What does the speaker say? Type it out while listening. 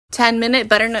10-minute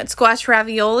butternut squash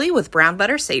ravioli with brown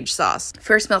butter sage sauce.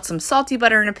 First, melt some salty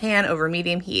butter in a pan over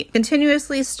medium heat.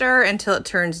 Continuously stir until it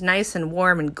turns nice and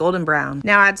warm and golden brown.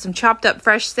 Now add some chopped up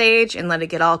fresh sage and let it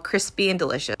get all crispy and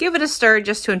delicious. Give it a stir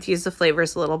just to infuse the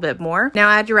flavors a little bit more. Now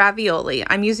add your ravioli.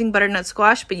 I'm using butternut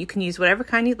squash, but you can use whatever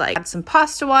kind you'd like. Add some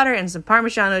pasta water and some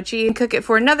parmigiano cheese and cook it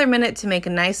for another minute to make a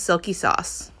nice silky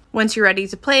sauce. Once you're ready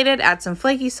to plate it, add some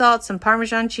flaky salt, some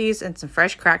Parmesan cheese, and some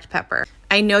fresh cracked pepper.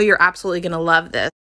 I know you're absolutely going to love this.